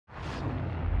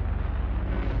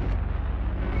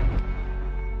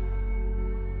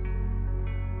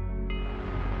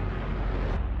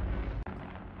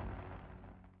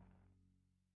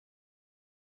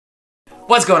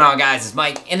What's going on, guys? It's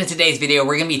Mike, and in today's video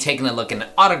we're going to be taking a look at an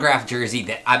autographed jersey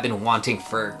that I've been wanting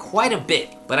for quite a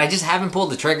bit, but I just haven't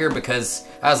pulled the trigger because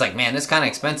I was like, man, this is kind of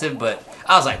expensive, but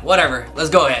I was like, whatever, let's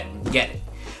go ahead and get it.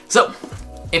 So,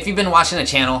 if you've been watching the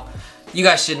channel, you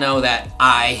guys should know that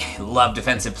I love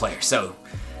defensive players. So,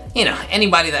 you know,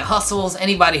 anybody that hustles,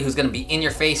 anybody who's going to be in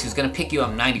your face, who's going to pick you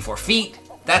up 94 feet,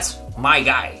 that's my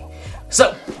guy.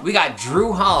 So, we got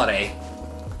Jrue Holiday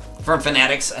from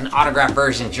Fanatics, an autographed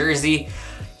version jersey.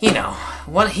 You know,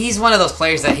 he's one of those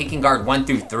players that he can guard 1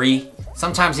 through 3.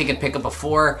 Sometimes he can pick up a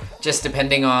 4, just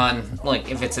depending on,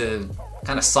 like, if it's a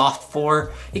kind of soft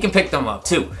 4, he can pick them up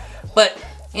too. But,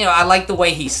 you know, I like the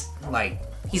way he's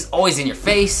always in your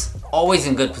face, always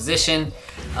in good position,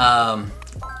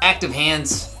 active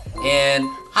hands, and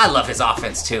I love his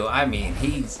offense too. I mean,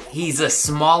 he's a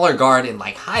smaller guard in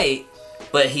like height,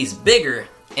 but he's bigger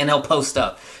and he'll post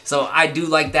up. So I do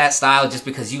like that style just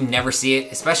because you never see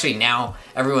it, especially now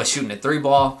everyone's shooting a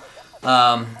 3-ball.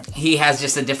 He has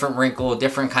just a different wrinkle,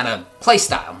 different kind of play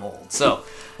style mold. So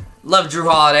love Jrue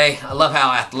Holiday. I love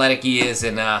how athletic he is,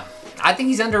 and I think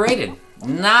he's underrated.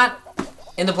 Not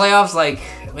in the playoffs, like,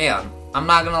 man, I'm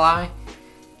not gonna lie.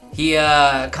 He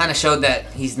kind of showed that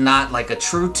he's not like a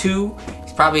true 2.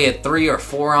 He's probably a 3 or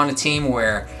 4 on a team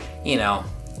where, you know,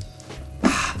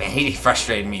 man, he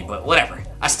frustrated me, but whatever.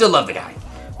 I still love the guy.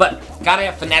 But got it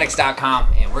at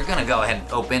fanatics.com, and we're gonna go ahead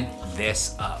and open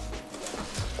this up.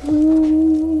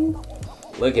 Ooh,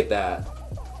 look at that,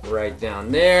 right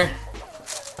down there.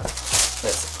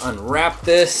 Let's unwrap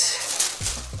this.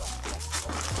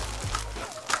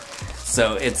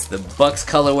 So it's the Bucks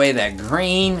colorway, that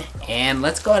green, and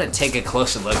let's go ahead and take a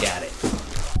closer look at it.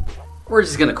 We're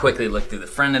just gonna quickly look through the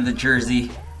front of the jersey.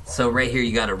 So right here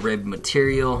you got a rib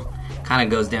material, kind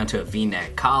of goes down to a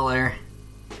V-neck collar.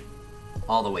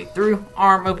 All the way through.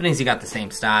 Arm openings, you got the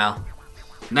same style.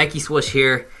 Nike swoosh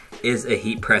here is a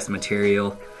heat press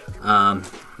material.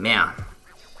 Man,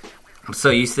 I'm so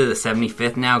used to the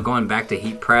 75th now, going back to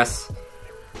heat press.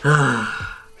 A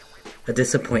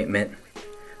disappointment.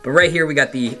 But right here we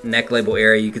got the neck label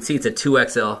area. You can see it's a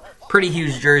 2XL. Pretty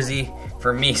huge jersey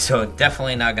for me, so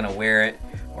definitely not gonna wear it.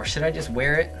 Or should I just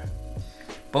wear it?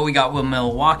 But we got with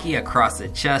Milwaukee across the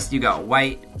chest. You got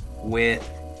white with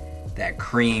that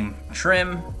cream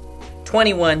trim,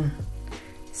 21,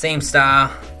 same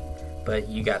style, but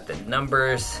you got the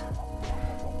numbers.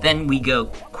 Then we go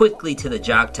quickly to the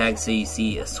jock tag, so you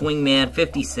see a Swingman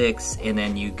 56, and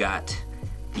then you got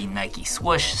the Nike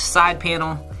swoosh side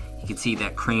panel. You can see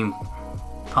that cream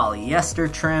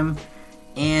polyester trim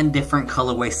and different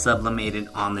colorway sublimated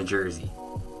on the jersey.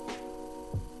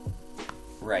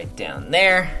 Right down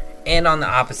there, and on the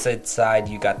opposite side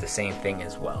you got the same thing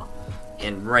as well.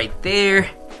 And right there,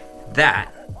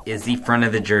 that is the front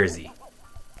of the jersey.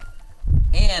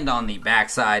 And on the back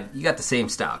side, you got the same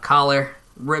style collar,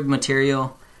 rib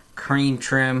material, cream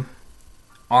trim,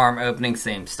 arm opening,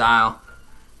 same style.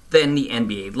 Then the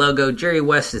NBA logo. Jerry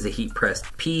West is a heat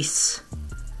pressed piece.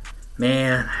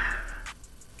 Man,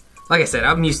 like I said,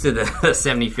 I'm used to the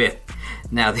 75th.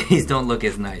 Now these don't look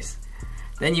as nice.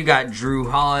 Then you got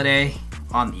Jrue Holiday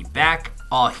on the back,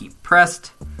 all heat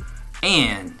pressed.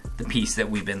 And the piece that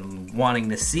we've been wanting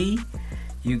to see,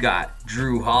 you got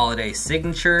Jrue Holiday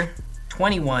signature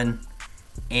 21,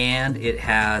 and it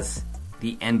has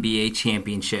the NBA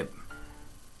championship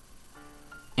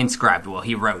inscribed. Well,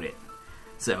 he wrote it.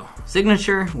 So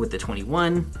signature with the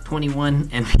 21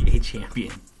 NBA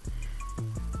champion.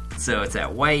 So it's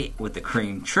that white with the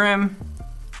cream trim.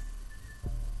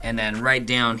 And then right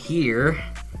down here,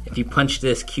 if you punch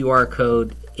this QR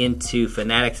code into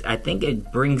Fanatics, I think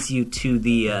it brings you to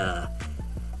the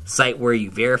site where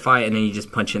you verify, and then you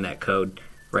just punch in that code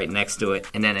right next to it,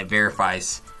 and then it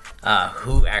verifies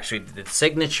who actually did the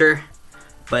signature.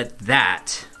 But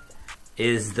that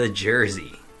is the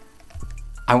jersey.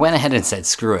 I went ahead and said,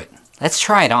 screw it, let's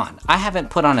try it on. I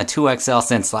haven't put on a 2XL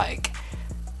since like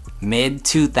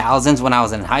mid-2000s when I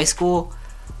was in high school,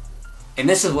 and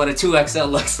this is what a 2XL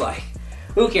looks like.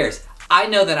 Who cares? I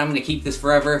know that I'm gonna keep this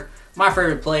forever. My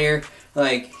favorite player,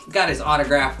 like, got his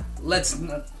autograph. Let's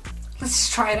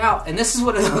just try it out. And this is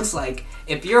what it looks like.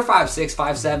 If you're 5'6",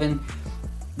 5'7",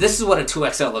 this is what a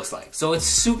 2XL looks like. So it's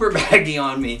super baggy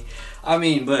on me. I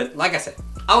mean, but like I said,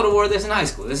 I would have wore this in high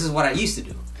school. This is what I used to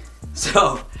do.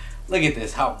 So look at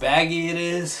this, how baggy it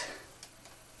is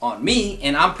on me.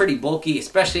 And I'm pretty bulky,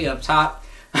 especially up top.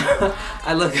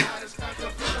 I look...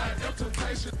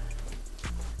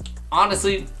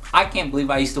 Honestly, I can't believe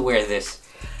I used to wear this.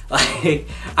 Like,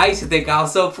 I used to think I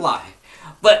was so fly.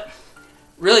 But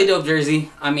really dope jersey.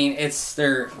 I mean, it's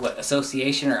their, what,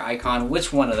 association or icon?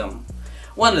 Which one of them?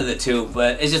 One of the two,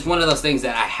 but it's just one of those things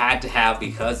that I had to have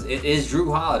because it is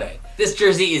Jrue Holiday. This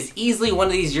jersey is easily one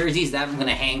of these jerseys that I'm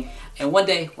gonna hang, and one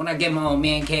day when I get my own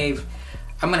man cave,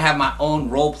 I'm gonna have my own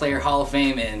role player Hall of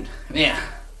Fame, and yeah,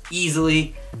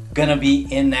 easily gonna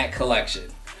be in that collection.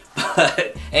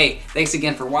 But hey, thanks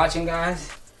again for watching, guys,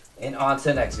 and on to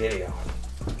the next video.